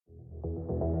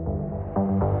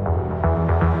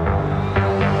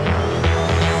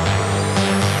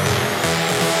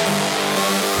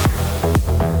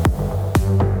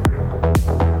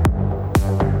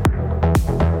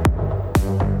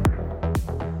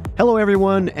Hello,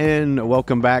 everyone, and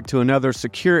welcome back to another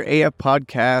Secure AF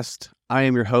podcast. I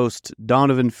am your host,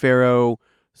 Donovan Farrow.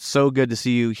 So good to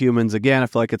see you humans again. I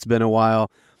feel like it's been a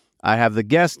while. I have the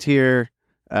guest here,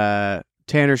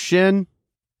 Tanner Shin.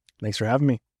 Thanks for having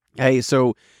me. Hey,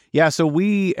 so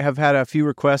we have had a few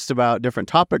requests about different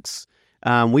topics.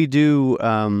 We do,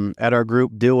 at our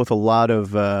group, deal with a lot of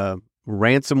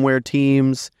ransomware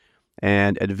teams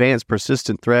and advanced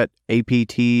persistent threat,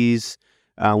 APTs,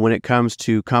 when it comes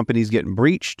to companies getting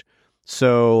breached.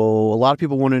 So a lot of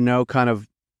people want to know kind of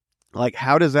like,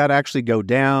 how does that actually go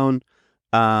down?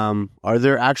 Are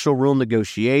there actual real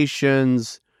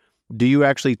negotiations? Do you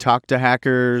actually talk to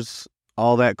hackers?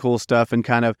 All that cool stuff, and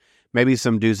kind of maybe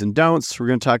some do's and don'ts. We're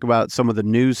going to talk about some of the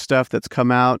news stuff that's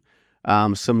come out,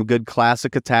 some good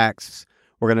classic attacks.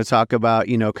 We're going to talk about,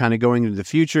 kind of going into the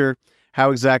future. How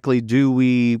exactly do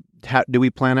we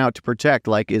plan out to protect?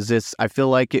 Like, is this, I feel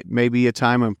like it may be a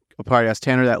time, I'll probably ask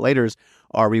Tanner that later, is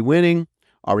are we winning?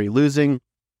 Are we losing?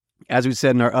 As we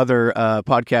said in our other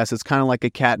podcast, it's kind of like a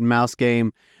cat and mouse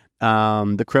game.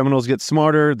 The criminals get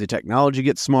smarter, the technology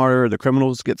gets smarter, the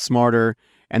criminals get smarter,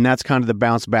 and that's kind of the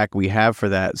bounce back we have for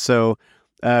that. So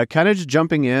kind of just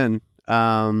jumping in,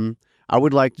 I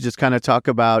would like to just kind of talk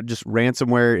about just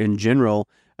ransomware in general.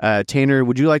 Tanner,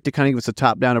 would you like to kind of give us a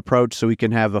top-down approach so we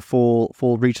can have a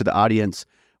full reach of the audience?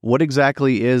 What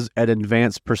exactly is an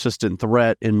advanced persistent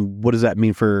threat, and what does that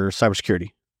mean for cybersecurity?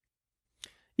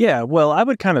 Yeah, well, I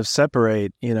would kind of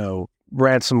separate,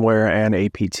 ransomware and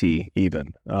APT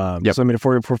even. Yep. So, I mean, if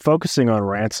we're focusing on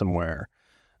ransomware,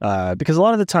 because a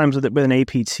lot of the times with an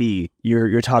APT,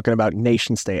 you're talking about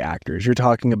nation-state actors. You're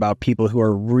talking about people who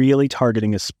are really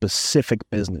targeting a specific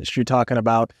business. You're talking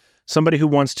about somebody who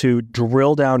wants to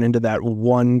drill down into that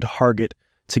one target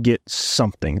to get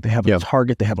something. They have a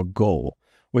target, they have a goal.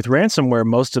 With ransomware,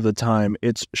 most of the time,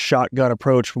 it's shotgun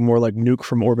approach, more like nuke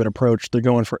from orbit approach. They're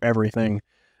going for everything,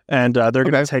 and they're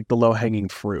going to take the low-hanging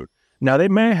fruit. Now, they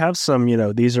may have some,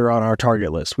 these are on our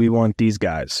target list. We want these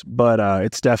guys, but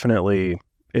it's definitely,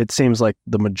 it seems like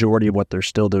the majority of what they're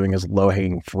still doing is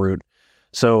low-hanging fruit.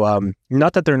 So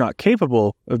not that they're not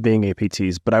capable of being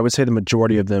APTs, but I would say the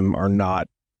majority of them are not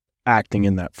acting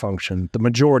in that function the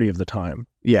majority of the time.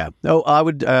 Yeah. Oh, I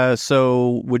would.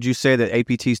 So, would you say that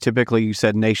APTs typically, you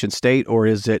said nation state, or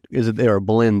is it there a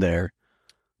blend there?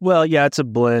 Well, yeah, it's a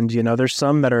blend. There's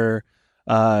some that are.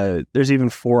 There's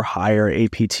even for hire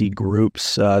APT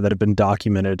groups that have been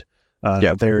documented.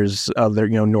 There's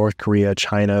North Korea,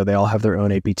 China. They all have their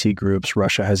own APT groups.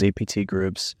 Russia has APT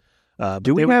groups.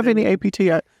 Do we have any APT?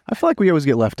 I feel like we always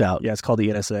get left out. Yeah, it's called the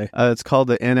NSA. It's called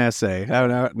the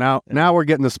NSA. Now we're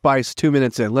getting the spice 2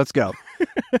 minutes in. Let's go.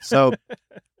 So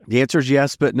the answer is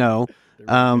yes, but no.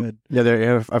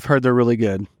 I've heard they're really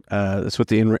good. That's what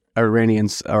the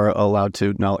Iranians are allowed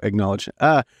to acknowledge.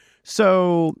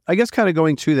 So I guess kind of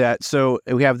going to that. So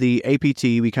we have the APT.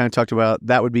 We kind of talked about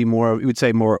that would be more, we would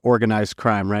say more organized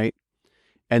crime, right?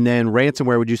 And then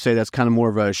ransomware, would you say that's kind of more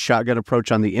of a shotgun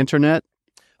approach on the internet?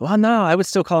 Well, no, I would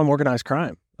still call them organized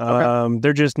crime. Okay.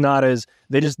 They're just not as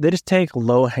they just take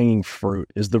low hanging fruit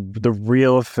is the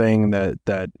real thing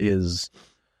that is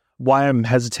why I'm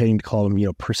hesitating to call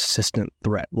them persistent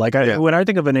threat. Like when I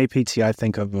think of an APT, I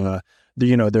think of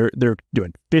they're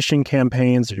doing phishing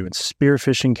campaigns, they're doing spear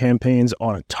phishing campaigns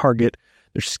on a target.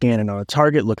 They're scanning on a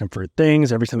target, looking for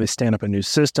things. Every time they stand up a new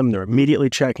system, they're immediately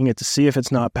checking it to see if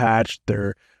it's not patched.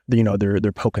 They're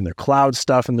poking their cloud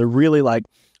stuff, and they're really like,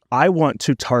 I want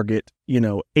to target,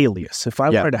 Alias. If I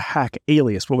wanted to hack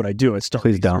Alias, what would I do? I'd start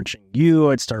researching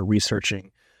you. I'd start researching,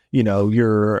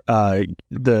 your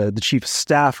the chief of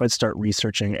staff. I'd start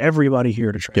researching everybody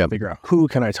here to try to figure out who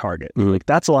can I target. Mm-hmm. Like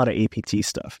that's a lot of APT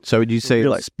stuff. So would you say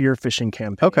like spear phishing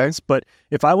campaigns? Okay. But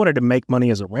if I wanted to make money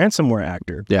as a ransomware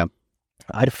actor,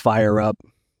 I'd fire up,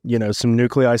 some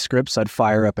nuclei scripts. I'd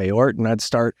fire up Aort, and I'd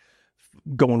start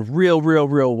going real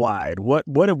wide.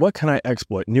 What can I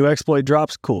exploit? New exploit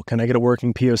drops? Cool. Can I get a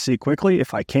working POC quickly?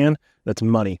 If I can, that's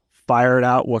money. Fire it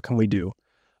out. What can we do?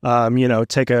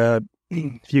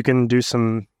 If you can do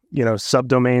some,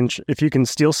 subdomains, if you can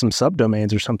steal some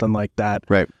subdomains or something like that,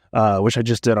 right? Which I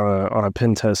just did on a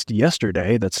pen test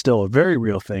yesterday. That's still a very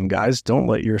real thing, guys. Don't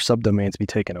let your subdomains be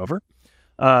taken over.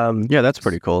 That's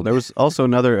pretty cool. There was also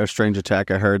another strange attack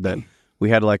I heard that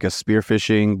we had like a spear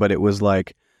phishing, but it was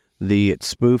like it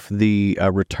spoofed the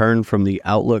return from the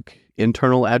Outlook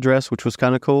internal address, which was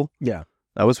kind of cool. Yeah.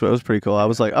 That was pretty cool. I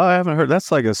was like, oh, I haven't heard.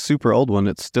 That's like a super old one.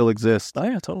 It still exists. Oh,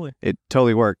 yeah, totally. It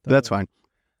totally worked. That's fine.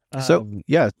 So,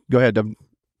 go ahead.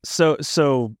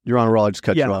 So you're on a roll. I just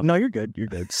cut you off. No, you're good. You're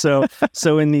good. So for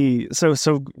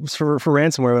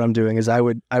ransomware, what I'm doing is I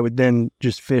would then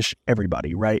just phish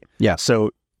everybody, right? Yeah.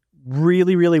 So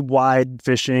really, really wide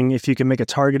phishing. If you can make a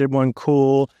targeted one,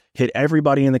 cool. Hit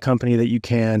everybody in the company that you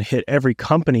can. Hit every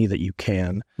company that you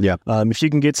can. Yeah. If you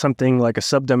can get something like a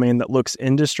subdomain that looks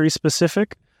industry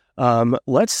specific,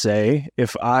 let's say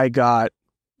if I got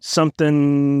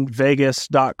something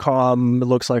Vegas.com, it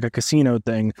looks like a casino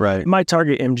thing. Right. It might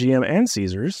target MGM and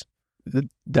Caesars.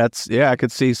 I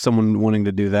could see someone wanting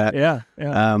to do that. Yeah.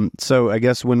 So I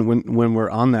guess when we're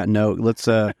on that note, let's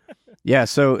yeah.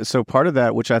 So part of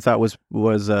that, which I thought was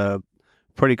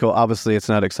pretty cool. Obviously, it's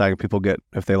not exciting. People get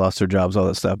if they lost their jobs, all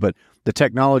that stuff. But the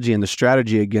technology and the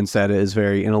strategy against that is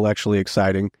very intellectually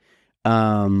exciting.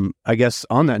 I guess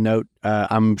on that note,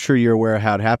 I'm sure you're aware of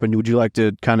how it happened. Would you like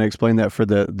to kind of explain that for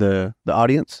the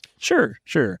audience? Sure.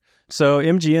 So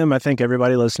MGM, I think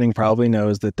everybody listening probably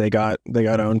knows that they got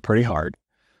owned pretty hard.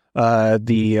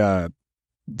 The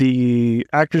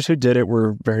actors who did it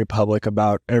were very public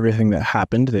about everything that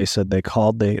happened. They said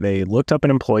they looked up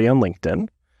an employee on LinkedIn.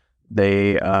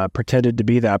 They pretended to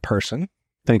be that person.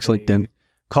 Thanks, LinkedIn.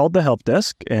 Called the help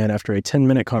desk, and after a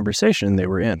 10-minute conversation, they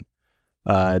were in.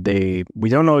 We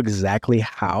don't know exactly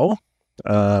how.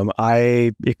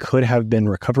 It could have been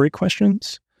recovery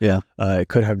questions. Yeah. It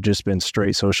could have just been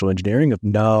straight social engineering of,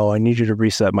 no, I need you to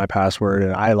reset my password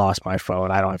and I lost my phone.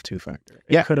 I don't have two-factor.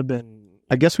 It could have been.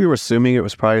 I guess we were assuming it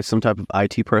was probably some type of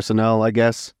IT personnel, I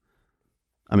guess.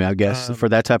 I mean, I guess for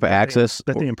that type of access.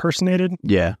 That they impersonated?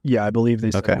 Yeah. Yeah, I believe they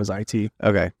said it was IT.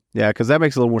 Okay. Yeah, because that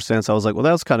makes a little more sense. I was like, well,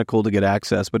 that was kind of cool to get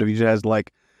access. But if you just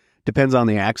depends on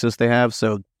the access they have.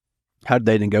 So how did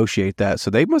they negotiate that?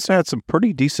 So they must have had some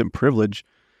pretty decent privilege.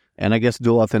 And I guess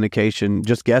dual authentication,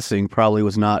 just guessing, probably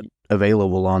was not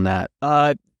available on that.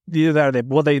 Either that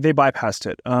or they bypassed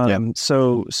it.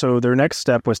 So their next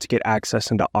step was to get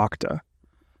access into Okta.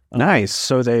 Nice.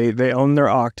 So they owned their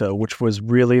Okta, which was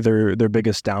really their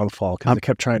biggest downfall because they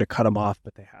kept trying to cut them off,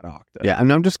 but they had Okta. Yeah,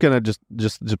 and I'm just gonna just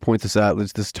point this out.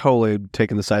 It's this totally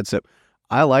taking the side step.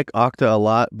 I like Okta a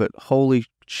lot, but holy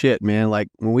shit, man! Like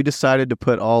when we decided to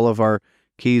put all of our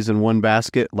keys in one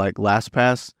basket, like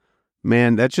LastPass,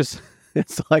 man, that's just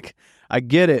it's like I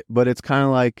get it, but it's kind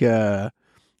of like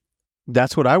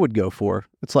that's what I would go for.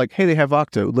 It's like, hey, they have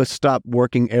Okta. Let's stop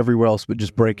working everywhere else, but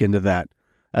just break into that.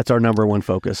 That's our number one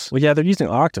focus. Well, yeah, they're using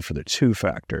Okta for their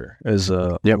two-factor is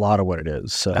a lot of what it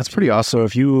is. So that's pretty awesome. So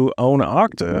if you own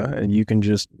Okta and you can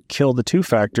just kill the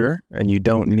two-factor and you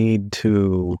don't need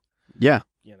to... Yeah.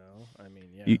 I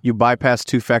mean, You bypass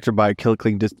two-factor by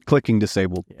clicking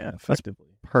disabled. Yeah, effectively.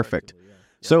 That's perfect.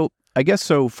 So I guess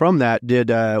from that,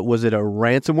 was it a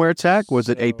ransomware attack? Was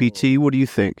it APT? What do you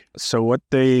think? So what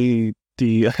thankfully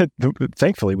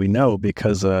we know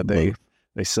because they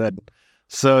said...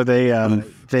 So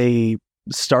they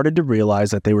started to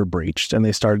realize that they were breached and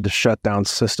they started to shut down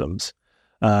systems.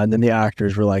 And then the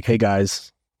actors were like, hey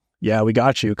guys, yeah, we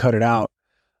got you, cut it out.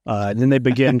 And then they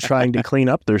began trying to clean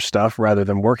up their stuff rather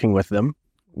than working with them,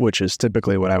 which is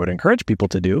typically what I would encourage people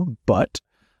to do. But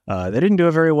they didn't do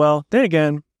it very well. Then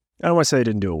again, I don't want to say they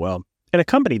didn't do it well. In a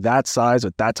company that size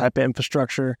with that type of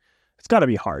infrastructure, it's got to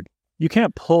be hard. You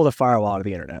can't pull the firewall out of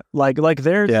the internet.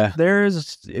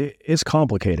 It's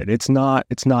complicated. It's not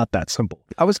that simple.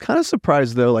 I was kind of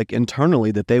surprised though, like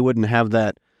internally that they wouldn't have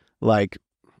that, like,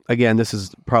 again, this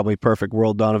is probably perfect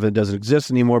world, Donovan doesn't exist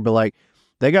anymore, but like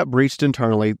they got breached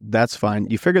internally. That's fine.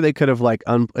 You figure they could have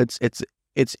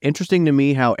it's interesting to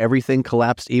me how everything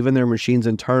collapsed, even their machines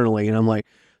internally. And I'm like,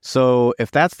 so if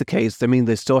that's the case, I mean,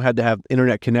 they still had to have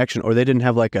internet connection or they didn't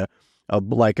have like a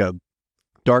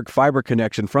dark fiber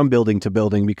connection from building to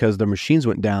building because their machines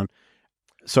went down.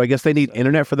 So I guess they need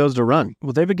internet for those to run.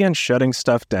 Well, they began shutting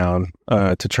stuff down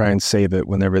to try and save it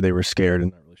whenever they were scared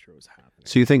and not really sure what was happening.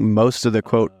 So you think most of the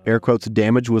quote air quotes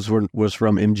damage was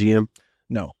from MGM?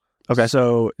 No. Okay.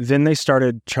 So then they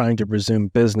started trying to resume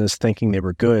business thinking they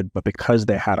were good, but because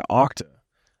they had Okta,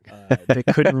 they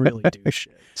couldn't really do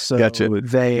shit. So gotcha.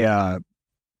 They,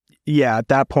 at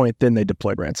that point, then they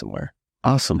deployed ransomware.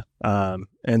 Awesome. And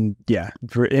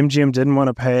MGM didn't want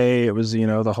to pay. It was,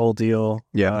 the whole deal.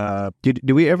 Yeah.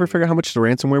 Do we ever figure out how much the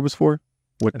ransomware was for?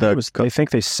 I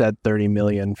think they said $30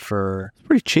 million for. It's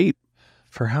pretty cheap.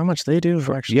 For how much they do?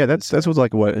 That was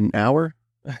like what, an hour?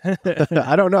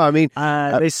 I don't know. I mean,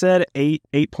 they said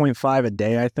 8.5 a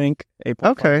day. I think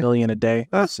 8.5 million a day.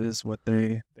 This is what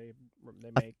they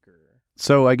make.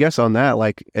 So I guess on that,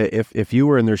 like, if you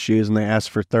were in their shoes and they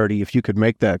asked for 30, if you could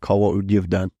make that call, what would you have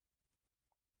done?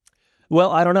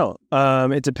 Well, I don't know.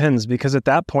 It depends because at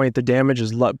that point, the damage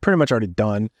is pretty much already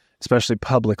done, especially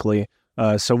publicly.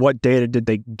 So what data did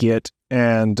they get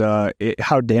and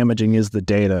how damaging is the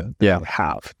data that they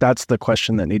have? That's the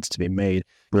question that needs to be made.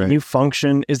 Right. Can you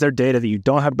function? Is there data that you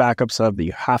don't have backups of that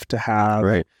you have to have?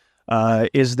 Right.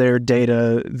 Is there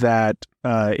data that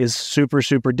is super,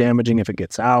 super damaging if it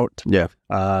gets out? Yeah.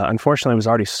 Unfortunately, it was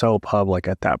already so public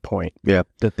at that point. Yeah.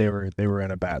 That they were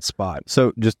in a bad spot.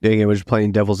 So just again, we're just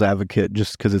playing devil's advocate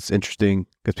just because it's interesting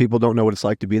because people don't know what it's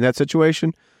like to be in that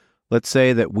situation. Let's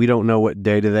say that we don't know what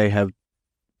data they have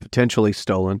potentially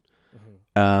stolen,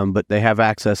 but they have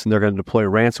access and they're going to deploy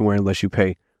ransomware unless you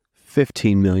pay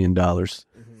 $15 million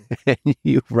and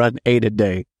you run 8 a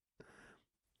day.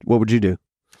 What would you do?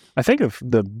 I think of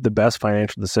the best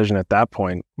financial decision at that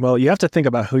point. Well, you have to think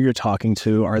about who you're talking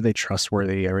to. Are they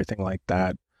trustworthy? Everything like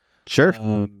that. Sure.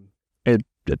 At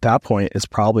that point, it's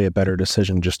probably a better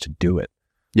decision just to do it.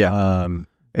 Yeah.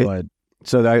 But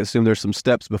so I assume there's some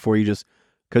steps before you just,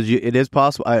 because it is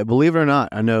possible. I believe it or not,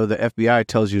 I know the FBI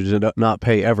tells you to not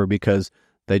pay ever because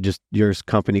your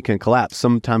company can collapse.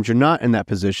 Sometimes you're not in that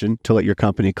position to let your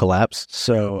company collapse.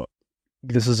 So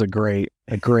this is a great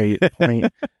point.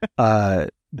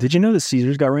 Did you know that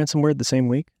Caesars got ransomware the same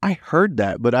week? I heard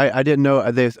that, but I didn't know.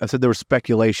 I said there was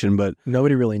speculation, but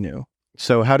nobody really knew.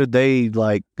 So how did they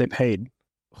They paid.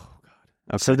 Oh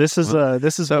God. Okay. So this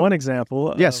is one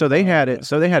example. Yeah. So they had it.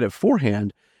 So they had it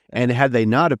forehand, and had they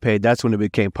not have paid, that's when it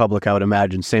became public. I would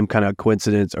imagine same kind of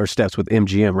coincidence or steps with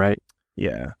MGM, right?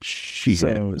 Yeah.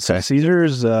 So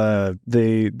Caesars,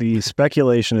 the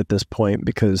speculation at this point,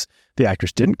 because the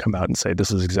actors didn't come out and say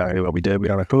this is exactly what we did. We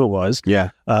don't know who it was. Yeah.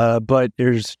 But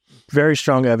there's very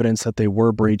strong evidence that they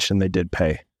were breached and they did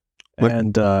pay.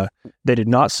 And they did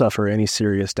not suffer any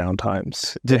serious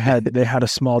downtimes. They had a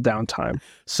small downtime.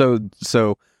 So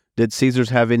did Caesars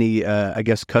have any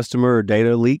customer or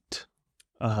data leaked?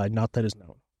 Not that is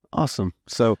known. Awesome.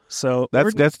 So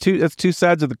that's two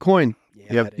sides of the coin.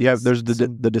 Yeah, there's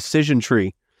the decision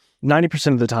tree.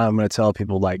 90% of the time I'm going to tell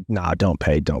people like, nah, don't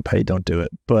pay, don't do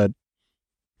it. But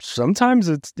sometimes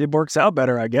it works out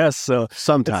better, I guess. So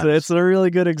sometimes it's a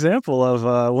really good example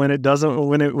of when it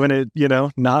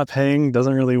not paying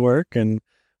doesn't really work, and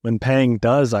when paying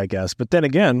does, I guess. But then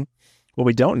again, what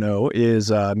we don't know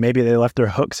is maybe they left their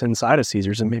hooks inside of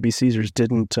Caesars, and maybe Caesars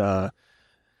didn't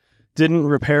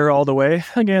repair all the way.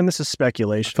 Again, this is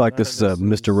speculation. I feel like this is a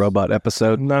Mr. Robot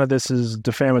episode. None of this is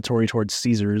defamatory towards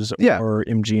Caesars or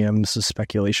MGM. This is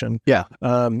speculation. Yeah.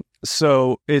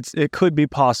 So it could be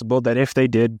possible that if they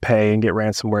did pay and get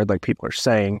ransomware, like people are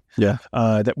saying,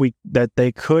 that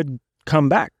they could come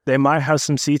back. They might have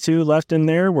some C2 left in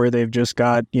there where they've just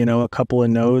got a couple of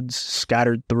nodes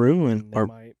scattered through, and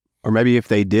or maybe if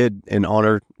they did in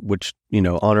honor, which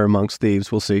honor amongst thieves,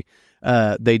 we'll see.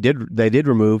 They did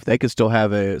remove. They could still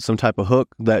have some type of hook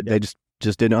that they just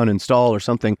didn't uninstall or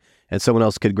something, and someone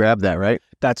else could grab that, right?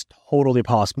 That's totally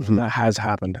possible. Mm-hmm. That has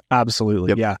happened. Absolutely.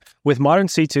 Yep. Yeah. With modern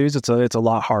C2s, it's a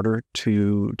lot harder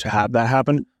to have that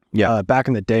happen. Yeah. Back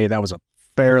in the day, that was a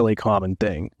fairly common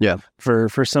thing. Yeah. For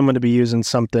someone to be using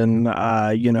something,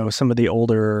 some of the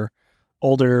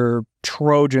older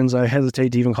Trojans, I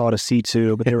hesitate to even call it a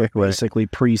C2, but they were basically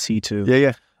pre-C2.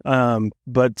 Yeah.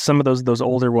 But some of those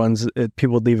older ones,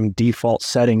 people would leave them default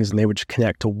settings and they would just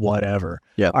connect to whatever.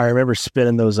 Yeah. I remember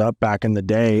spinning those up back in the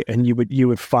day, and you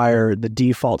would fire the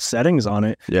default settings on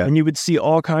it, and you would see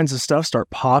all kinds of stuff start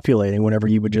populating whenever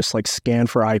you would just like scan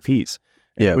for IPs.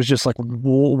 And it was just like,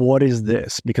 what is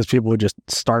this? Because people would just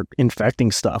start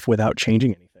infecting stuff without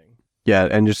changing anything. Yeah,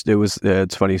 and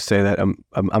it's funny you say that.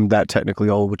 I'm that technically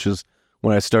old, which is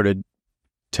when I started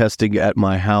testing at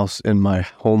my house in my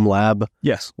home lab.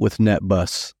 Yes. With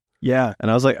NetBus. Yeah.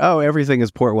 And I was like, oh, everything is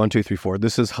port 1, 2, 3, 4.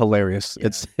 This is hilarious.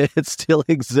 Yeah. It still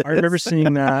exists. I remember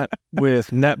seeing that with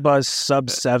NetBus Sub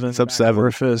 7. Sub 7.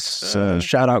 Rufus.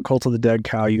 Shout out Cult of the Dead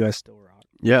Cow. You guys still rock.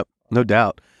 Yep. No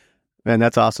doubt. Man,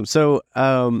 that's awesome. So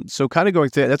kind of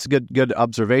going through that's a good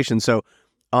observation. So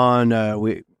on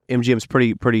MGM's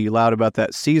pretty loud about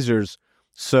that. Caesars.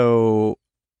 So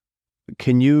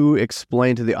can you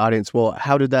explain to the audience, well,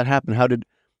 how did that happen? How do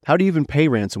you even pay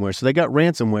ransomware? So they got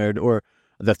ransomware, or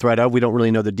the threat of, we don't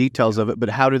really know the details of it, but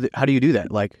how do you do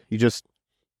that? Like, you just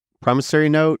promissory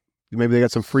note, maybe they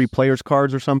got some free players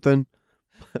cards or something.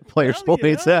 Players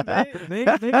points. They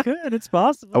could. It's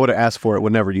possible. I would have asked for it,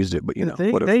 would never used it, but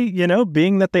they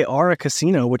being that they are a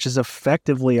casino, which is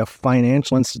effectively a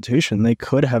financial institution, they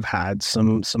could have had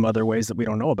some other ways that we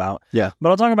don't know about. Yeah. But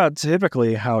I'll talk about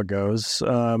typically how it goes.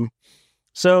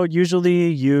 So usually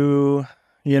your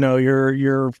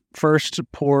first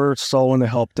poor soul in the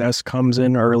help desk comes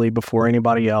in early before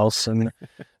anybody else, and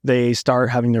they start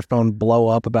having their phone blow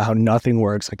up about how nothing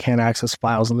works. I can't access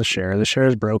files on the share. The share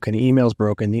is broken. Email's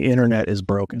broken. The internet is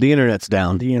broken. The internet's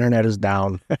down. The internet is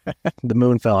down. The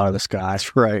moon fell out of the sky.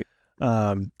 That's right.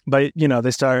 But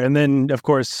they start, and then of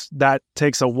course that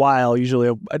takes a while,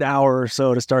 usually an hour or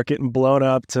so, to start getting blown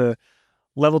up to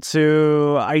level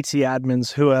 2 IT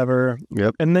admins, whoever.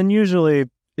 Yep. And then usually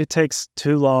it takes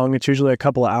too long. It's usually a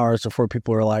couple of hours before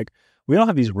people are like, we all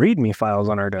have these README files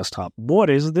on our desktop. What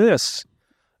is this?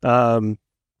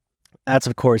 That's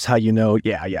of course how you know,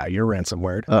 you're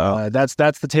ransomware.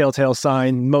 That's the telltale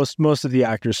sign. Most of the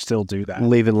actors still do that.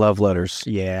 Leaving love letters.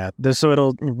 Yeah. So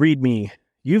it'll read me.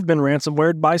 You've been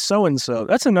ransomwared by so-and-so.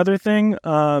 That's another thing.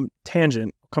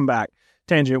 Tangent. Come back.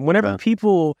 Tangent. Whenever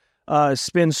people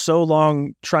spend so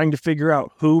long trying to figure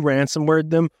out who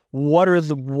ransomwared them, what are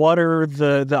the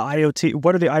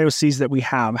IOCs that we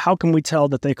have? How can we tell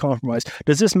that they compromised?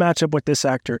 Does this match up with this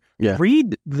actor? Yeah.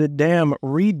 Read the damn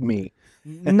README.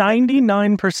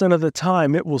 99% of the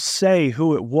time, it will say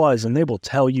who it was, and they will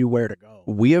tell you where to go.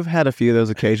 We have had a few of those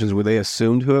occasions where they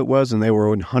assumed who it was, and they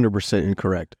were 100%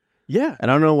 incorrect. Yeah.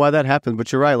 And I don't know why that happened,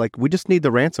 but you're right. Like, we just need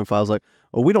the ransom files. Like,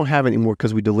 oh, we don't have it anymore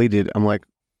because we deleted it. I'm like,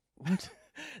 what?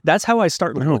 That's how I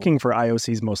start looking for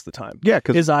IOCs most of the time. Yeah,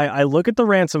 because I look at the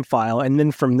ransom file, and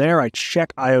then from there I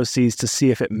check IOCs to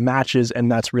see if it matches,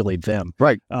 and that's really them.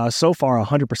 Right. So far,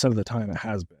 100% of the time it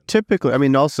has been. Typically, I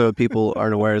mean, also people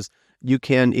aren't aware is you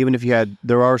can, even if you had,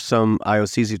 there are some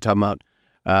IOCs you're talking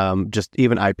about, just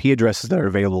even IP addresses that are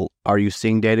available. Are you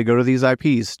seeing data go to these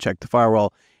IPs? Check the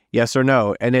firewall. Yes or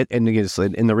no. And again, it's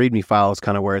in the README file is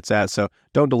kind of where it's at. So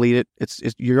don't delete it. It's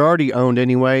you're already owned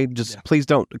anyway. Just please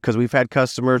don't, because we've had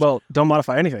customers. Well, don't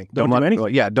modify anything. Don't do anything. Well,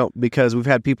 yeah, don't, because we've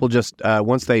had people just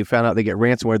once they found out they get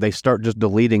ransomware, they start just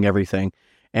deleting everything,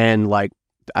 and like,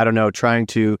 I don't know, trying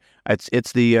to.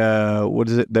 It's the what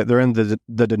is it? They're in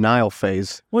the denial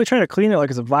phase. Well, you're trying to clean it like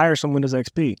it's a virus on Windows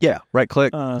XP. Yeah. Right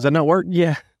click. Does that not work?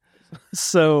 Yeah.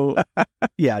 So,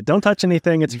 don't touch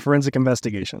anything. It's a forensic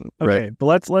investigation. Okay, Right.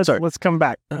 but let's come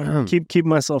back. Keep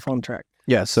myself on track.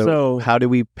 Yeah. So how do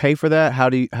we pay for that? How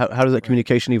does that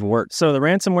communication even work? So the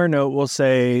ransomware note will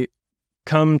say,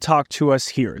 "Come talk to us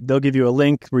here." They'll give you a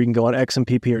link where you can go on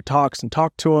XMPP or Talks and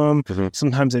talk to them. Mm-hmm.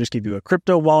 Sometimes they just give you a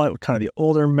crypto wallet, kind of the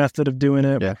older method of doing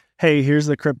it. Yeah. Hey, here's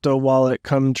the crypto wallet.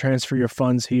 Come transfer your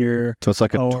funds here. So it's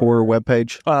like a Tor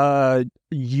webpage?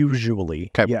 Usually.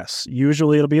 Okay. Yes.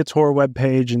 Usually it'll be a Tor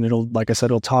webpage, and it'll, like I said,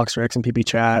 it'll Talks or XMPP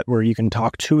chat where you can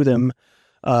talk to them.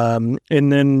 And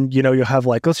then, you'll have,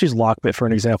 like, let's use Lockbit for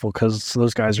an example, because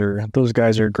those guys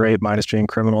are great minus chain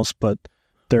criminals, but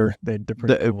they're pretty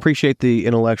cool. Appreciate the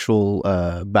intellectual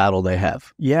battle they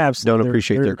have. Yeah, absolutely. Don't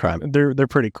appreciate their crime. They're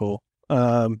pretty cool.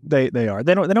 They are.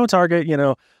 They don't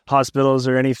target, hospitals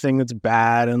or anything that's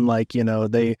bad, and like,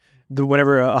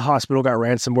 whenever a hospital got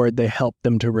ransomware, they helped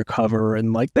them to recover,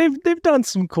 and like they've done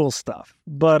some cool stuff,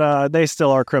 but they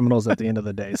still are criminals at the end of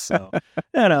the day. So,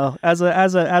 as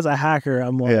a hacker,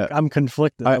 I'm like, I'm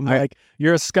conflicted. I'm like,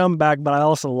 you're a scumbag, but I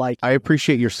also like you. I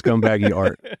appreciate your scumbaggy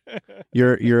art.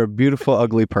 You're a beautiful,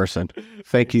 ugly person.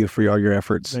 Thank you for all your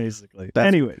efforts. Basically.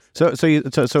 Anyways, so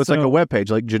it's like a web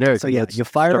page, like generic. So you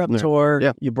fire up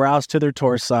Tor, you browse to their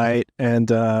Tor site,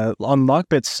 and on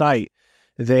Lockbit's site,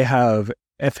 they have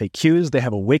FAQs, they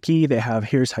have a wiki, they have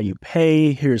here's how you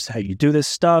pay, here's how you do this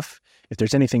stuff. If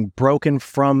there's anything broken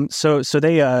from, so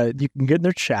they you can get in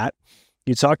their chat,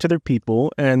 you talk to their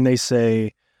people, and they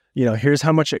say, here's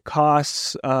how much it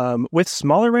costs. With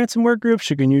smaller ransomware groups,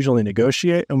 you can usually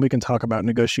negotiate, and we can talk about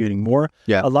negotiating more.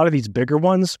 Yeah. A lot of these bigger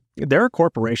ones, they're a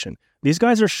corporation. These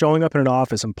guys are showing up in an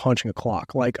office and punching a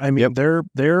clock. Like, I mean, they're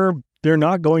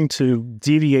not going to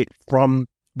deviate from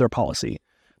their policy.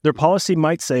 Their policy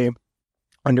might say,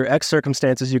 under X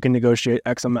circumstances, you can negotiate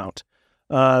X amount.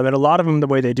 And a lot of them, the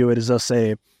way they do it is they'll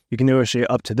say, you can negotiate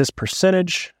up to this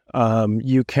percentage.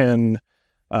 You can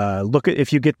look at,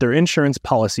 if you get their insurance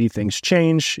policy, things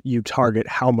change. You target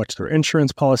how much their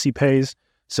insurance policy pays.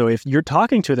 So if you're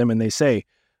talking to them and they say,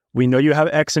 we know you have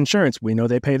X insurance, we know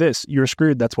they pay this, you're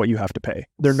screwed, that's what you have to pay.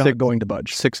 They're not going to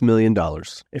budge. $6 million.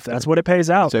 If that's what it pays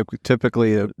out. So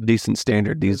typically a decent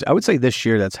standard. I would say this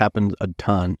year that's happened a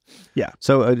ton. Yeah.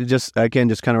 So just kind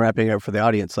of wrapping up for the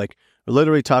audience, like we're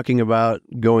literally talking about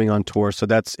going on Tor. So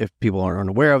that's, if people aren't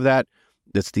aware of that,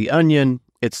 it's the Onion.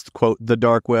 It's, quote, the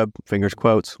dark web, fingers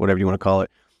quotes, whatever you want to call it.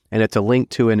 And it's a link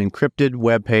to an encrypted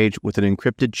web page with an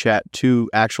encrypted chat to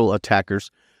actual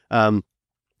attackers.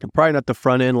 Probably not the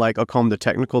front end, like I'll call them the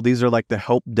technical. These are like the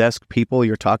help desk people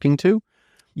you're talking to.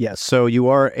 Yes. So you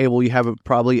have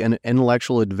probably an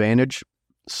intellectual advantage.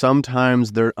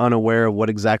 Sometimes they're unaware of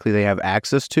what exactly they have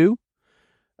access to.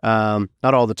 Not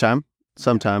all the time,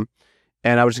 sometime.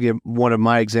 And I would just give one of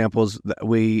my examples that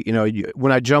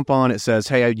when I jump on, it says,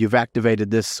 hey, you've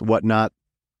activated this whatnot.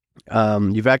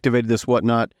 And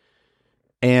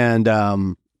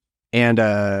And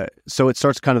so it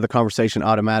starts kind of the conversation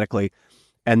automatically.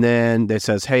 And then it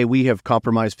says, hey, we have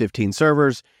compromised 15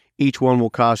 servers. Each one will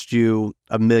cost you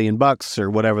 $1 million or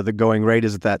whatever the going rate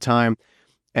is at that time.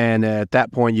 And at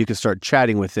that point, you can start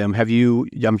chatting with them. Have you,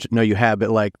 I know you have,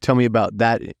 but like, tell me about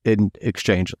that in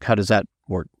exchange. How does that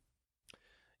work?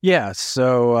 Yeah.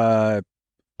 So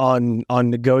on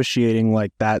negotiating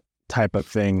like that type of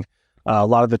thing, a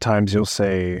lot of the times you'll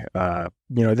say,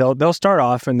 they'll start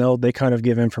off and they kind of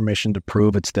give information to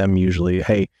prove it's them usually.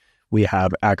 Hey, we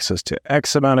have access to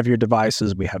X amount of your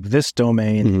devices. We have this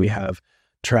domain. Mm-hmm. We have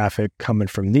traffic coming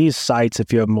from these sites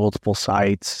if you have multiple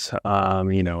sites,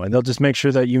 and they'll just make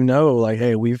sure that like,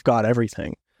 hey, we've got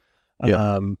everything.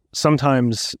 Yeah.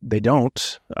 Sometimes they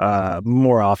don't.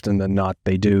 More often than not,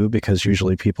 they do, because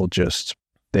usually people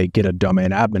they get a domain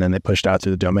admin and they push it out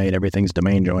through the domain. Everything's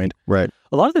domain joined. Right.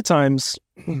 A lot of the times,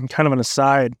 kind of an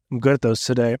aside, I'm good at those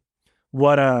today. A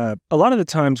lot of the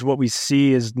times what we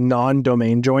see is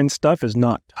non-domain joined stuff is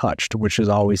not touched, which is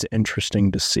always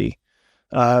interesting to see.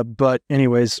 But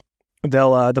anyways,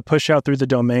 they'll push out through the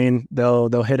domain.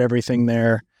 They'll hit everything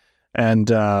there, and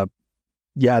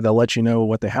they'll let you know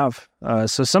what they have.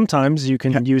 So sometimes you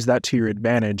can use that to your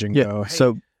advantage and go.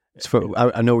 Hey, so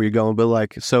I know where you're going, but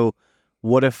like, so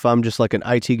what if I'm just like an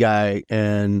IT guy,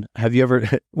 and have you ever?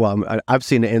 Well, I've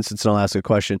seen an instance, and I'll ask a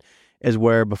question, is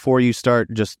where before you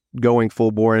start just going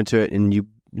full bore into it, and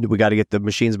we got to get the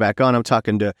machines back on. I'm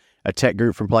talking to a tech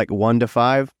group from like 1 to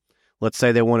 5. Let's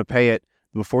say they want to pay it.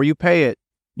 Before you pay it,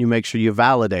 you make sure you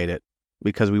validate it,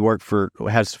 because we work for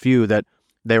has a few that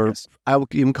they were. Yes. I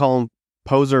would even call them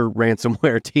poser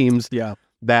ransomware teams. Yeah,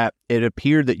 that it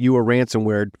appeared that you were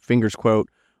ransomware, fingers quote,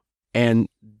 and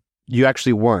you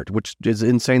actually weren't, which is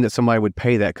insane that somebody would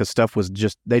pay that, because stuff was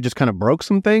they just kind of broke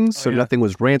some things, so nothing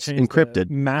was encrypted.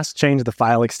 Mass change the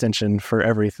file extension for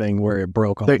everything where it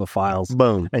broke all the files.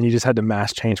 Boom. And you just had to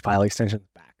mass change file extensions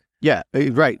back. Yeah,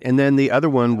 right. And then the other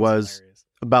one was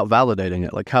about validating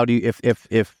it. Like, how do you,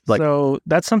 if like... So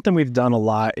that's something we've done a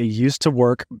lot. It used to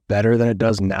work better than it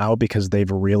does now because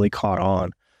they've really caught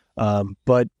on.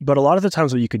 But a lot of the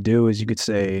times what you could do is you could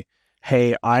say,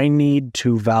 hey, I need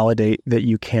to validate that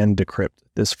you can decrypt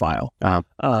this file.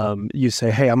 You say,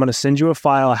 hey, I'm going to send you a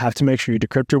file. I have to make sure your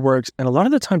decryptor works. And a lot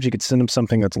of the times you could send them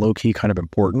something that's low-key kind of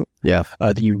important. Yeah.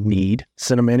 That you need.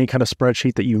 Send them any kind of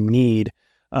spreadsheet that you need,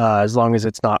 as long as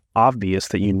it's not obvious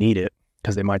that you need it,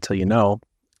 because they might tell you no.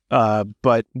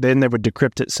 But then they would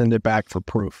decrypt it, send it back for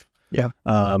proof. Yeah.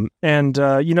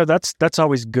 That's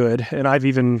always good. And I've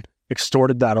even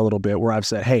extorted that a little bit, where I've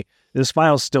said, hey, this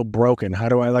file's still broken. How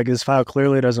do I, this file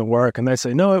clearly doesn't work. And they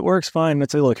say, no, it works fine. And I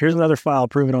say, look, here's another file,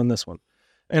 prove it on this one.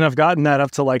 And I've gotten that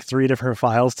up to like 3 different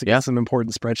files to get some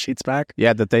important spreadsheets back.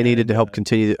 Yeah, that they needed to help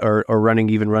continue, or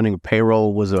running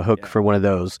payroll was a hook for one of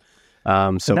those.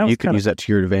 So you can use that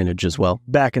to your advantage as well.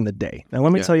 Back in the day. Now,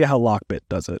 let me tell you how Lockbit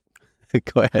does it.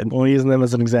 Go ahead. We're using them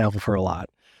as an example for a lot.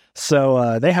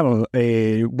 So they have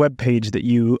a web page that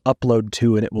you upload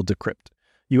to, and it will decrypt.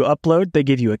 You upload, they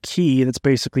give you a key that's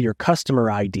basically your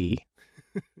customer ID.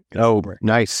 Oh,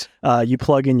 nice. You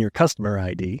plug in your customer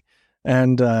ID,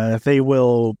 and it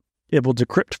will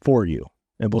decrypt for you.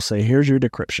 It will say, here's your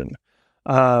decryption.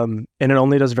 And it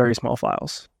only does very small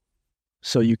files.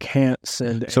 So you can't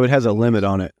send... So it has a limit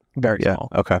on it. Very small.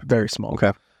 Okay. Very small.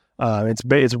 Okay.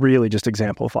 It's really just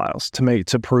example files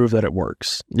to prove that it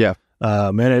works. Yeah.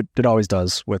 And it always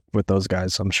does with those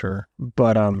guys, I'm sure.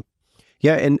 But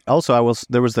yeah, and also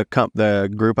there was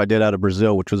the group I did out of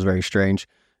Brazil, which was very strange,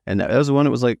 and that was the one.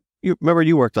 It was like, you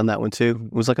worked on that one too.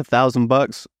 It was like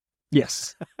 $1,000.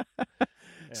 Yes.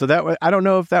 So that I don't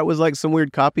know if that was like some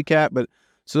weird copycat, but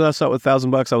as soon as I saw it with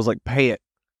 $1,000, I was like, pay it,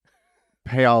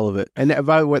 pay all of it. And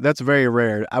by the way, that's very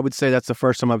rare. I would say that's the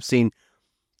first time I've seen.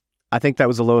 I think that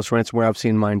was the lowest ransomware I've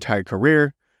seen in my entire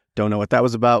career. Don't know what that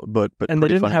was about, but and they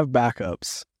didn't have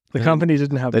backups. The company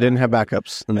didn't have. They didn't have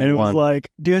backups, and it was like,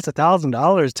 dude, it's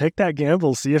 $1,000. Take that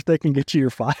gamble. See if they can get you your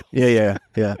file. Yeah.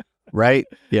 Right.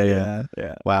 Yeah.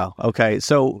 Wow. Okay.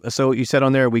 So you said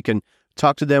on there we can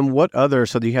talk to them. What other?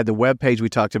 So you had the web page we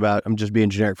talked about. I'm just being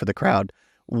generic for the crowd.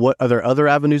 What other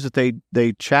avenues that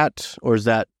they chat, or is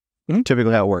that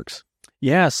typically how it works?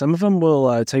 Yeah, some of them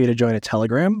will tell you to join a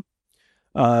Telegram.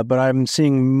 But I'm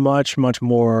seeing much, much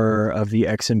more of the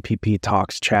XMPP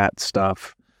Talks chat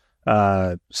stuff.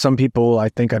 Some people, I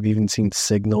think I've even seen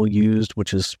Signal used,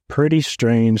 which is pretty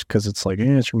strange because it's like,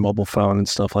 it's your mobile phone and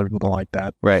stuff. A lot of people don't like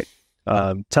that. Right.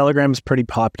 Telegram's pretty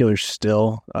popular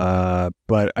still,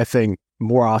 but I think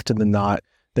more often than not,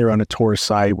 they're on a Tor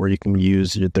site where you can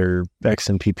use their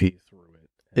XMPP through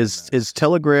it. Is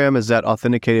Telegram, is that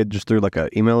authenticated just through like an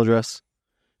email address?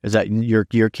 Is that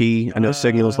your key? I know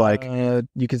Signal's like,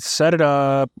 you can set it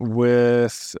up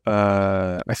with.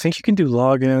 I think you can do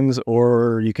logins,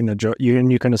 or you can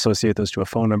you can associate those to a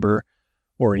phone number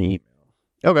or an email.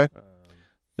 okay.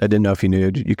 I didn't know if you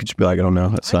knew. You could just be like, I don't know.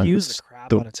 That's I fine. use the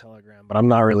crap out of Telegram, but I'm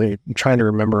not really. I'm trying to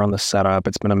remember on the setup.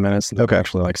 It's been a minute since I've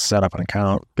actually like set up an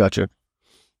account. Gotcha.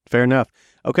 Fair enough.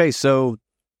 Okay, so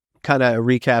kind of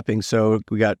recapping. So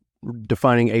we got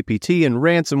defining APT and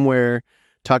ransomware.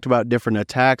 Talked about different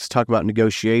attacks. Talked about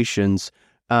negotiations.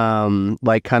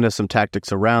 Like kind of some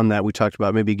tactics around that. We talked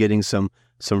about maybe getting some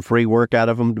free work out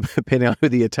of them, depending on who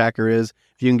the attacker is.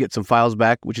 If you can get some files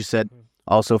back, which you said,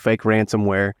 also fake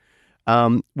ransomware.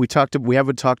 We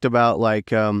haven't talked about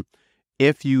like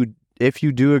if you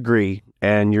do agree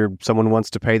and someone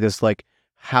wants to pay this, like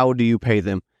how do you pay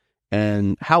them,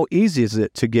 and how easy is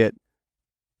it to get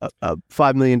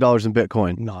 $5 million in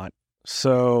Bitcoin? Not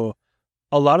so.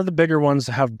 A lot of the bigger ones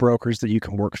have brokers that you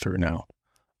can work through now.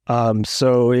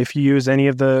 So if you use any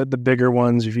of the bigger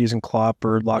ones, if you're using Clop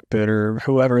or Lockbit or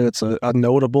whoever that's a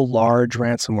notable large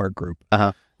ransomware group,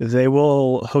 they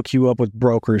will hook you up with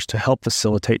brokers to help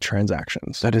facilitate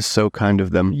transactions. That is so kind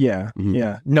of them. Yeah,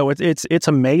 yeah. No, it's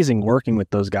amazing working with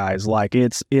those guys. Like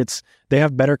they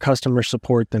have better customer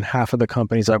support than half of the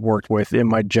companies I've worked with in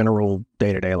my general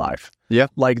day-to-day life. Yeah.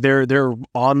 Like they're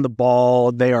on the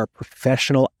ball. They are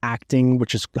professional acting,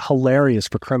 which is hilarious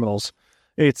for criminals.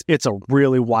 It's a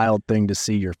really wild thing to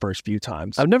see your first few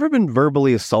times. I've never been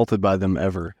verbally assaulted by them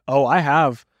ever. Oh, I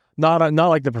have. Not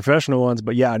like the professional ones,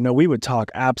 but yeah, no, we would talk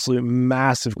absolute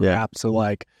massive crap. So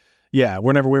like, yeah,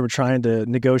 whenever we were trying to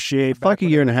negotiate. I feel like a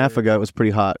year and a half ago, it was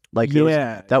pretty hot. Like, I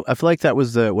feel like that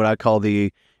was what I call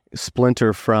the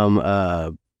splinter from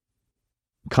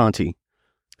Conti.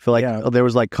 I feel like there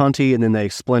was like Conti, and then they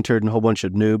splintered, and a whole bunch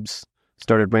of noobs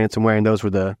started ransomware, and those were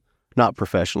the not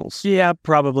professionals. Yeah,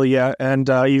 probably, yeah. And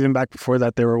even back before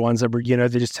that, there were ones that were,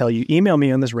 they just tell you, email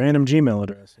me on this random Gmail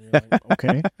address. And you're like,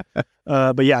 okay.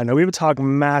 But yeah, no, we would talk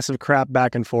massive crap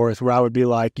back and forth where I would be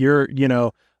like,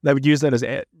 that would use that as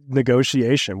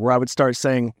negotiation, where I would start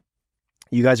saying,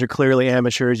 you guys are clearly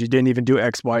amateurs. You didn't even do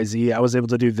X, Y, Z. I was able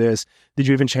to do this. Did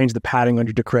you even change the padding on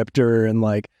your decryptor? And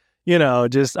like,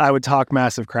 I would talk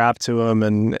massive crap to them,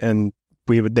 and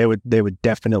they would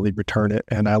definitely return it.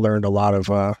 And I learned a lot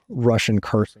of Russian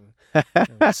cursing.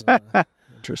 It's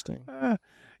interesting.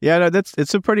 Yeah, no,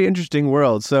 it's a pretty interesting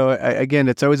world. So again,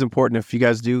 it's always important if you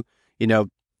guys do,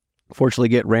 fortunately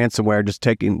get ransomware, just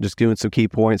doing some key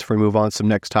points before we move on to some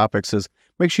next topics, is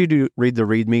make sure you do read the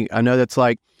README. I know that's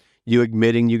like you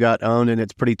admitting you got owned, and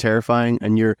it's pretty terrifying,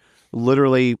 and you're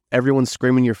literally, everyone's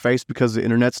screaming in your face because the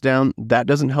internet's down. That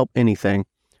doesn't help anything.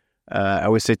 I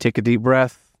always say, take a deep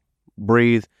breath,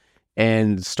 breathe,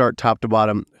 and start top to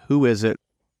bottom. Who is it?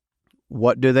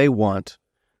 What do they want?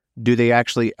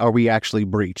 Are we actually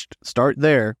breached? Start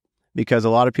there, because a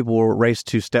lot of people will race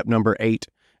to step number 8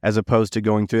 as opposed to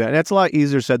going through that. And that's a lot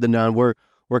easier said than done.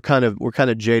 We're kind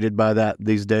of jaded by that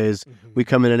these days. Mm-hmm. We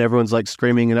come in and everyone's like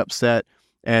screaming and upset.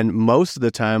 And most of the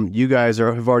time, you guys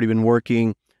have already been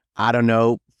working, I don't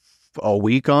know, a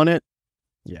week on it.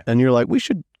 Yeah. And you're like, we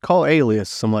should call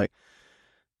Alias. I'm like,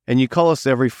 and you call us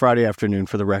every Friday afternoon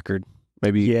for the record.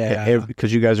 Maybe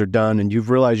because you guys are done and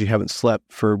you've realized you haven't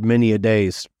slept for many a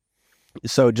days.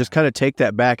 So just kind of take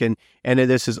that back. And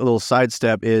this is a little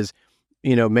sidestep is,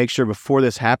 make sure before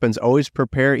this happens, always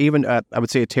prepare, even I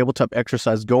would say a tabletop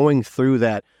exercise, going through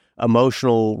that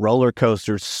emotional roller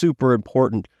coaster is super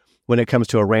important when it comes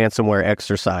to a ransomware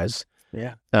exercise.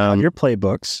 Yeah. Have your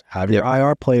playbooks, have your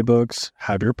IR playbooks,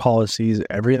 have your policies,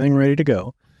 everything ready to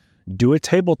go. Do a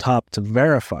tabletop to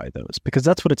verify those, because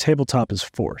that's what a tabletop is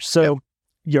for. So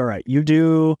you're right. You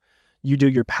do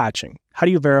your patching. How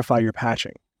do you verify your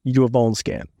patching? You do a vuln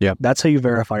scan. Yeah. That's how you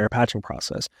verify your patching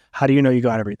process. How do you know you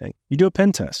got everything? You do a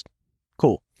pen test.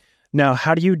 Cool. Now,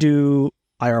 how do you do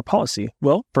IR policy?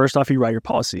 Well, first off, you write your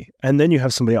policy, and then you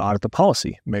have somebody audit the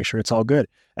policy, make sure it's all good.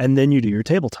 And then you do your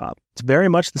tabletop. It's very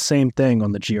much the same thing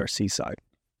on the GRC side.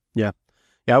 Yeah.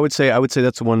 Yeah, I would say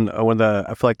that's one of the,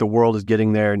 I feel like the world is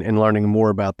getting there and learning more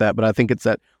about that. But I think it's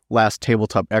that last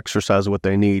tabletop exercise of what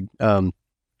they need.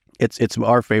 It's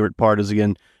our favorite part is,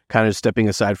 again, kind of stepping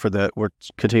aside we're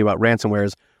continuing about ransomware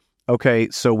is, okay,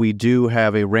 so we do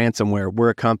have a ransomware. We're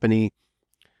a company,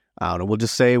 I don't know, we'll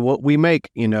just say what we make,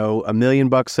 $1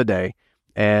 million a day.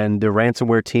 And the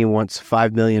ransomware team wants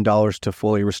 $5 million to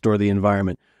fully restore the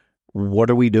environment. What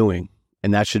are we doing?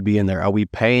 And that should be in there. Are we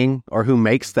paying, or who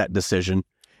makes that decision?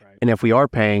 Right. And if we are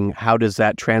paying, how does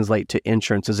that translate to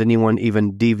insurance? Has anyone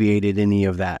even deviated any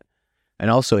of that? And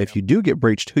also, if you do get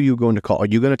breached, who are you going to call? Are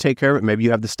you going to take care of it? Maybe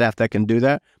you have the staff that can do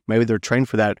that. Maybe they're trained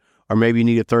for that. or maybe you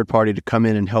need a third party to come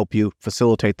in and help you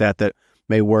facilitate that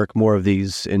may work more of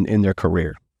these in their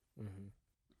career. Mm-hmm.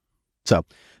 So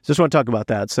just want to talk about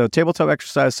that. So tabletop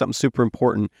exercise is something super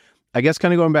important. I guess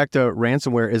kind of going back to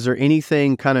ransomware, is there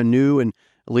anything kind of new and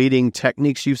leading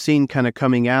techniques you've seen kind of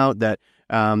coming out that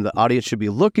the audience should be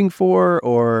looking for,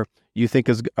 or you think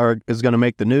is going to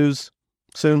make the news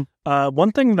soon?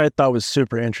 One thing that I thought was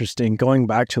super interesting, going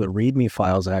back to the README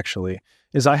files actually,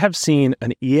 is I have seen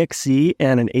an exe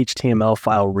and an HTML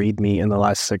file README in the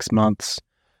last 6 months,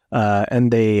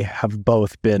 and they have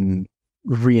both been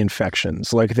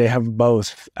reinfections. Like they have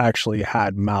both actually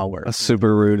had malware. That's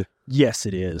super rude. Yes,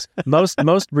 it is. Most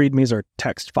READMEs are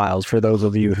text files for those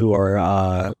of you who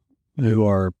are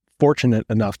fortunate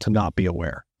enough to not be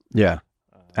aware. Yeah.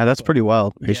 That's pretty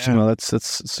wild. Yeah. HTML,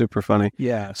 that's super funny.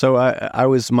 Yeah. So I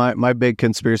was my big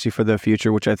conspiracy for the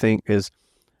future, which I think is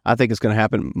going to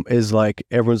happen, is like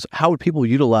how would people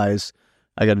utilize?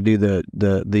 I got to do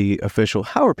the official.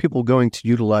 How are people going to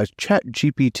utilize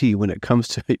ChatGPT when it comes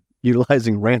to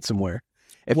utilizing ransomware?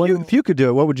 If you could do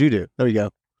it, what would you do? There you go.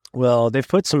 Well, they've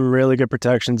put some really good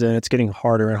protections in. It's getting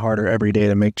harder and harder every day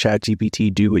to make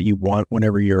ChatGPT do what you want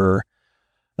whenever you're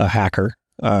a hacker.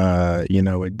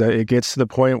 It gets to the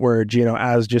point where,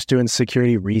 as just doing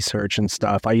security research and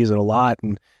stuff, I use it a lot,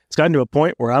 and it's gotten to a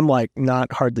point where I'm like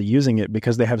not hardly using it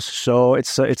because they have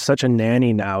it's such a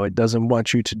nanny now. It doesn't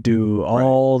want you to do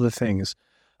all the things.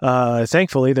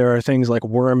 Thankfully, there are things like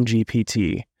Worm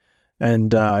GPT,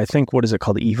 and I think, what is it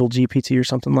called, Evil GPT or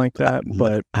something like that.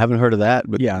 But I haven't heard of that.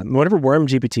 But yeah, whenever Worm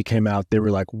GPT came out, they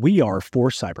were like, "We are for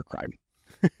cybercrime."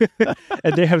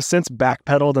 And they have since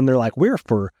backpedaled, and they're like, we're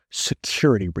for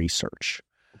security research.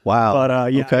 Wow. But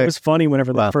okay. It was funny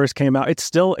whenever that first came out. It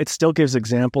still gives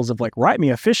examples of like, write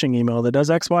me a phishing email that does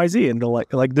XYZ, and they're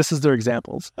like this is their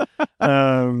examples.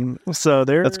 So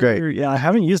that's great. Yeah, I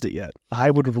haven't used it yet. I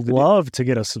would love to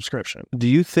get a subscription. Do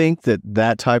you think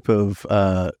that type of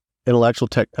intellectual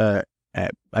tech,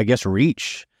 I guess,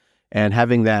 reach, and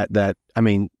having that I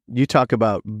mean, you talk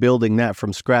about building that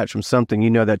from scratch from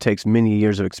something, that takes many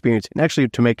years of experience, and actually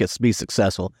to make it be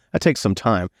successful, that takes some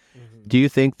time. Mm-hmm. Do you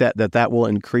think that will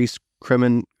increase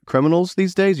criminals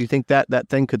these days? Do you think that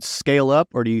thing could scale up,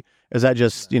 or is that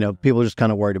just, people are just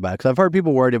kind of worried about it? Because I've heard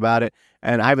people worried about it,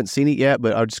 and I haven't seen it yet,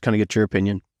 but I'll just kind of get your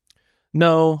opinion.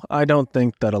 No, I don't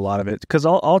think that a lot of it, because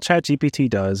all ChatGPT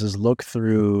does is look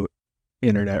through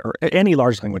internet or any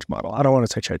large language model. I don't want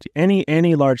to say ChatGPT,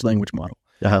 any large language model.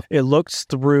 Uh-huh. It looks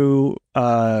through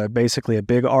basically a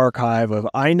big archive of,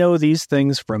 I know these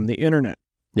things from the internet.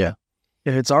 Yeah.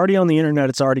 If it's already on the internet,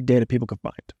 it's already data people can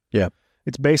find. Yeah.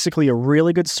 It's basically a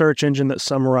really good search engine that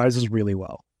summarizes really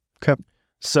well. Okay.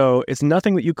 So it's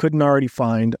nothing that you couldn't already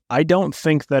find. I don't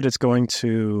think that it's going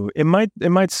to, it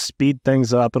might speed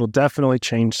things up. It'll definitely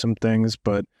change some things,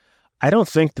 but I don't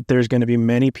think that there's going to be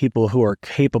many people who are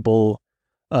capable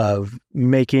of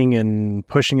making and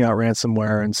pushing out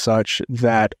ransomware and such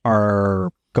that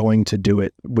are going to do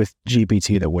it with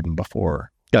GPT that wouldn't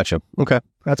before. Gotcha. Okay.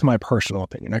 That's my personal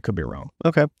opinion. I could be wrong.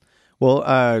 Okay. Well,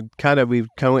 we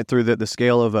went through the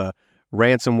scale of a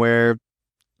ransomware,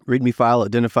 README file,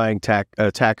 identifying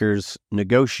attackers,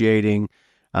 negotiating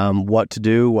what to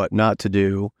do, what not to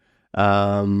do,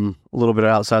 a little bit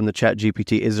outside in the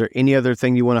ChatGPT. Is there any other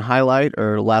thing you want to highlight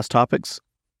or last topics?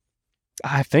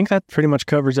 I think that pretty much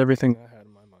covers everything I had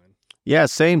in my mind. Yeah,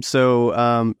 same.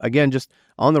 So, again, just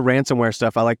on the ransomware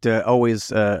stuff, I like to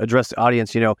always address the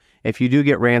audience. If you do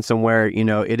get ransomware,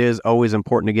 it is always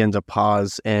important, again, to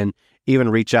pause and even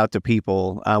reach out to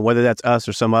people, whether that's us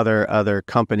or some other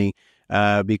company,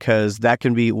 because that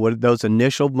can be what those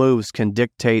initial moves can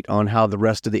dictate on how the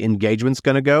rest of the engagement's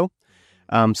going to go.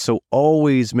 So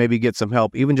always maybe get some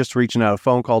help, even just reaching out a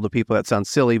phone call to people. That sounds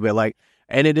silly, but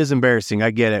and it is embarrassing. I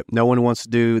get it. No one wants to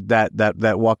do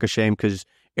that walk of shame because,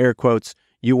 air quotes,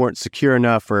 you weren't secure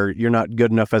enough or you're not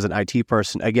good enough as an IT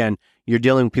person. Again, you're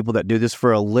dealing with people that do this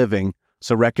for a living.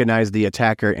 So recognize the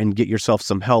attacker and get yourself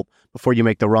some help before you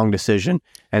make the wrong decision.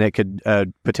 And it could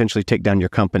potentially take down your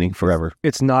company forever.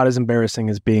 It's not as embarrassing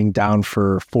as being down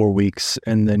for 4 weeks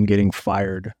and then getting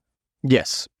fired.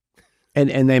 Yes.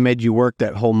 And they made you work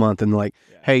that whole month and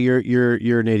hey,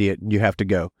 you're an idiot. You have to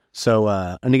go. So,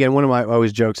 and again, one of my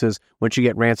always jokes is once you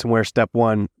get ransomware, step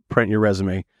one, print your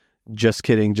resume. Just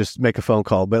kidding. Just make a phone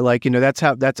call. But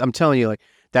I'm telling you,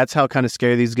 that's how kind of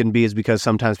scary these can be, is because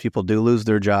sometimes people do lose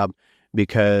their job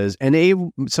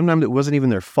sometimes it wasn't even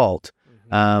their fault.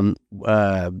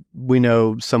 Mm-hmm. We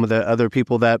know some of the other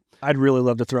people that I'd really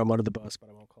love to throw them under the bus, but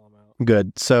I won't call them out.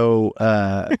 Good. So,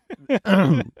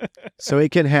 so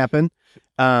it can happen.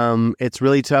 It's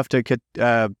really tough to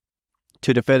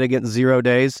defend against 0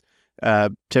 days.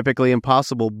 typically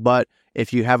impossible. But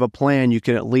if you have a plan, you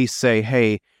can at least say,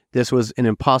 hey, this was an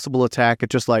impossible attack.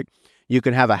 It's just like you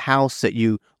can have a house that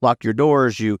you lock your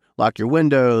doors, you lock your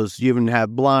windows, you even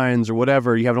have blinds or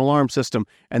whatever. You have an alarm system,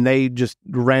 and they just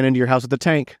ran into your house with a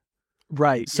tank.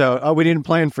 Right. So, we didn't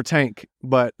plan for tank,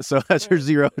 but so that's your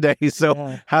 0 day.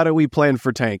 So how do we plan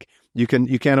for tank? You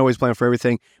can't always plan for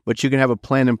everything, but you can have a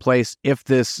plan in place if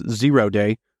this 0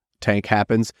 day tank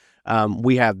happens.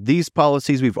 We have these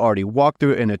policies we've already walked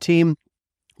through in a team.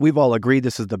 We've all agreed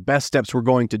this is the best steps we're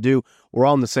going to do. We're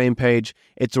all on the same page.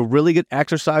 It's a really good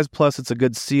exercise, plus it's a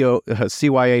good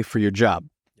CYA for your job.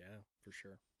 Yeah, for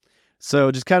sure.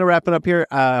 So just kind of wrapping up here.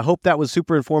 I hope that was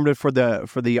super informative for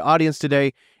the audience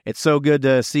today. It's so good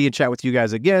to see and chat with you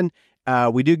guys again.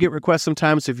 We do get requests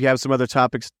sometimes, so if you have some other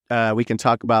topics we can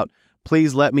talk about,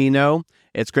 please let me know.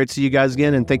 It's great to see you guys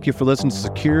again, and thank you for listening to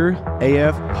Secure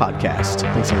AF Podcast.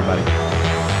 Thanks,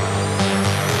 everybody.